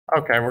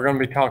Okay, we're going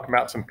to be talking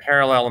about some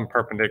parallel and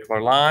perpendicular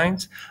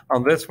lines.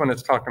 On this one,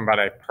 it's talking about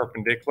a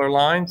perpendicular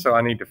line, so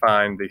I need to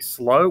find the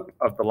slope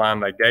of the line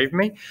they gave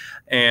me.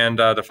 And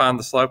to find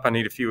the slope, I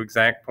need a few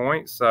exact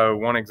points. So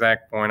one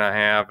exact point I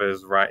have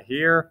is right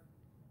here.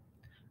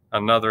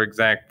 Another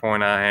exact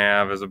point I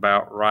have is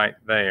about right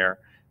there.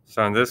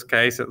 So in this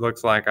case, it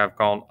looks like I've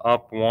gone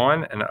up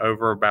 1 and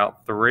over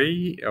about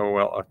 3, or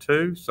well,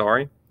 2,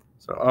 sorry.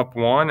 So up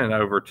 1 and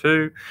over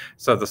 2.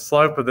 So the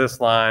slope of this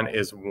line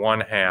is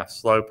 1/2.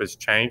 Slope is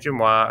change in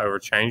y over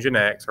change in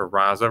x, or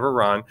rise over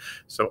run.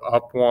 So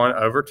up 1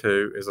 over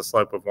 2 is a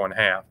slope of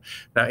 1/2.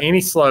 Now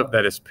any slope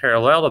that is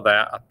parallel to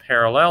that, a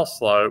parallel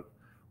slope,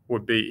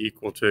 would be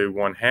equal to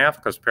 1/2,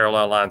 because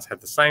parallel lines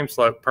have the same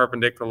slope.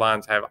 Perpendicular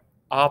lines have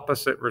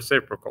opposite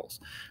reciprocals.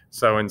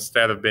 So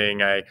instead of being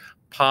a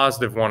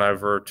positive 1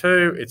 over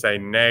 2, it's a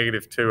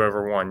negative 2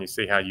 over 1. You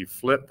see how you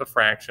flip the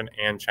fraction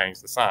and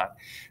change the sign.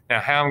 Now,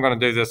 how I'm going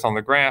to do this on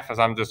the graph is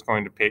I'm just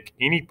going to pick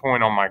any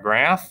point on my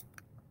graph.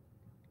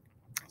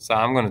 So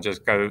I'm going to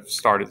just go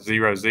start at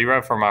 0,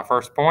 0 for my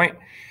first point.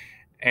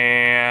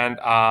 And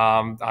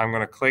I'm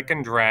going to click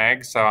and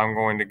drag. So I'm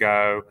going to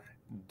go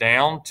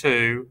down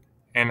 2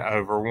 and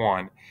over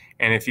 1.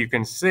 And if you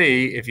can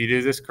see, if you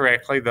do this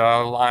correctly, the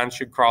line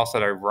should cross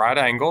at a right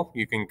angle.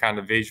 You can kind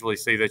of visually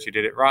see that you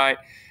did it right.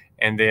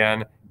 And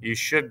then you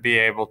should be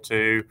able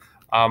to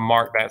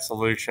mark that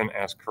solution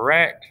as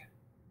correct.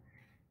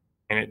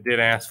 And it did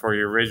ask for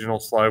your original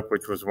slope,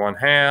 which was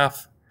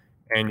 1/2,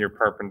 and your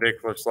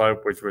perpendicular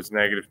slope, which was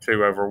negative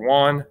 2 over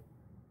 1.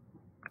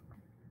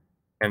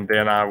 And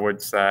then I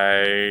would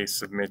say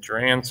submit your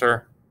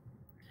answer,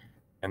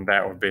 and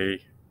that would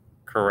be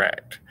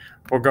correct.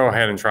 We'll go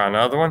ahead and try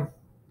another one.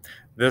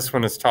 This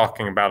one is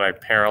talking about a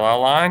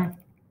parallel line.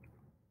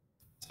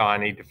 So I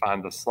need to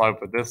find the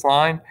slope of this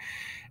line.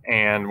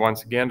 And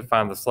once again, to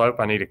find the slope,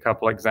 I need a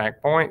couple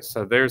exact points.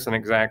 So there's an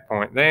exact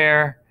point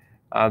there.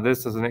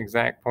 This is an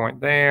exact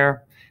point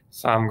there.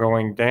 So I'm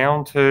going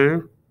down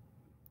 2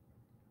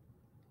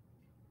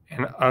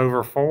 and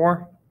over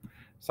 4.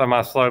 So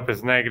my slope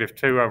is negative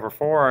 2 over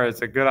 4.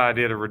 It's a good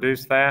idea to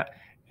reduce that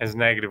as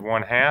negative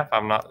 1/2.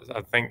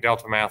 I think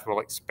DeltaMath will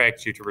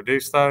expect you to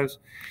reduce those.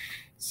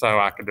 So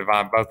I could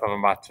divide both of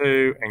them by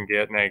 2 and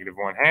get negative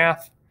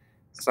 1/2.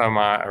 So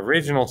my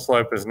original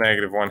slope is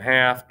negative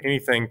 1/2.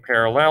 Anything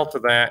parallel to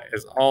that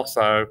is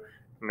also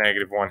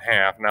negative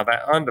 1/2. Now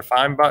that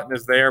undefined button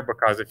is there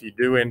because if you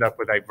do end up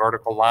with a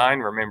vertical line,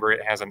 remember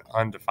it has an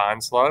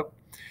undefined slope.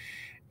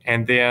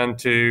 And then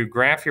to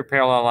graph your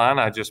parallel line,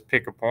 I just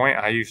pick a point.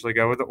 I usually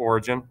go with the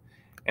origin,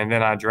 and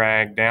then I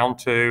drag down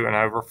 2 and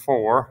over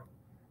 4,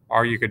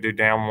 or you could do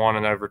down 1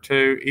 and over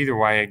 2. Either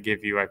way, it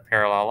gives you a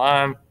parallel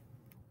line.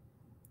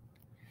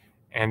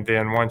 And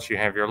then once you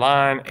have your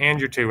line and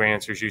your 2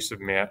 answers, you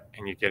submit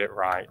and you get it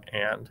right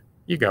and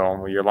you go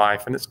on with your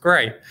life, and it's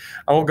great.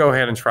 I will go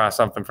ahead and try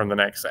something from the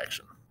next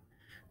section.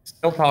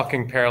 Still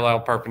talking parallel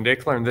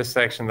perpendicular. In this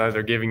section, though,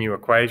 they're giving you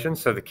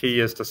equations, so the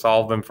key is to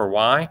solve them for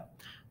y.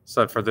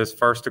 So for this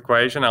first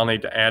equation, I'll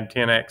need to add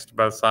 10x to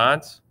both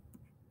sides.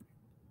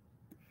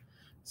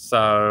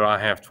 So I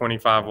have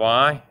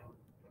 25y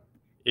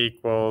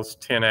equals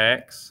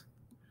 10x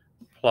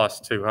plus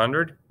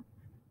 200.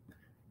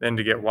 Then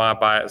to get y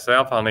by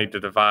itself, I'll need to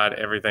divide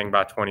everything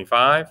by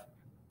 25.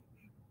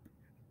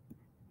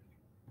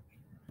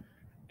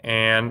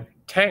 And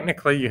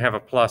technically, you have a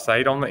plus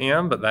 8 on the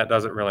end, but that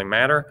doesn't really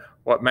matter.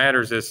 What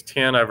matters is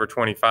 10 over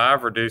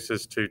 25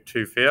 reduces to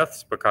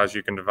 2/5 because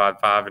you can divide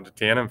 5 into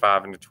 10 and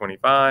 5 into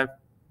 25.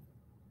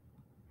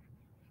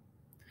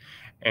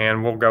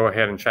 And we'll go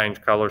ahead and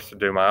change colors to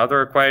do my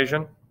other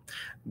equation.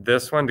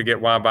 This one, to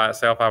get y by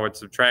itself, I would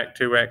subtract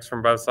 2x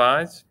from both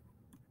sides.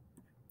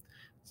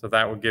 So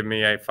that would give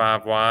me a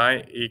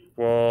 5y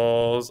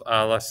equals,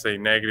 let's see,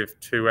 negative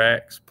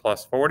 2x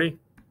plus 40.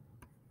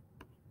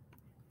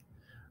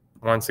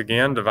 Once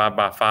again, divide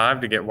by 5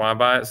 to get y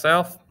by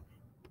itself.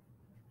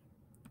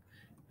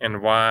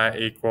 And y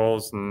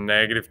equals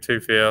negative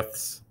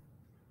 2/5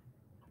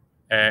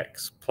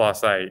 x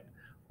plus 8.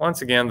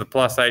 Once again, the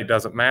plus 8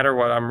 doesn't matter.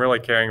 What I'm really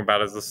caring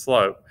about is the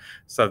slope.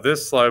 So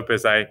this slope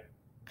is a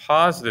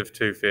positive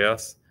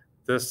 2/5.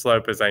 This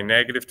slope is a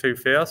negative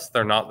 2/5.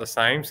 They're not the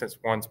same since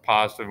one's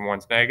positive and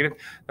one's negative.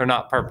 They're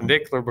not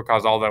perpendicular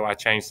because although I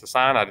changed the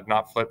sign, I did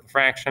not flip the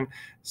fraction.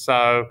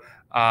 So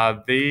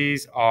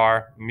these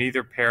are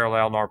neither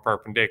parallel nor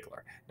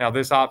perpendicular. Now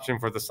this option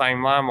for the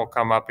same line will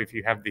come up if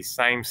you have the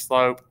same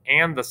slope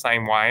and the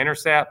same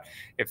y-intercept.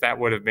 If that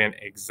would have been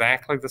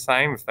exactly the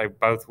same, if they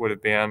both would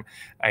have been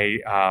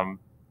a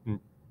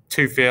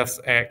 2/5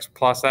 x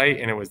plus 8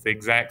 and it was the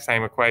exact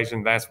same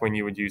equation, that's when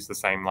you would use the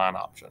same line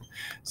option.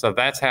 So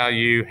that's how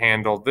you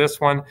handle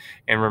this one.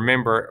 And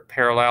remember,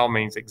 parallel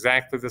means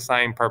exactly the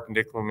same,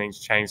 perpendicular means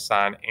change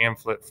sign and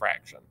flip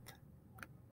fraction.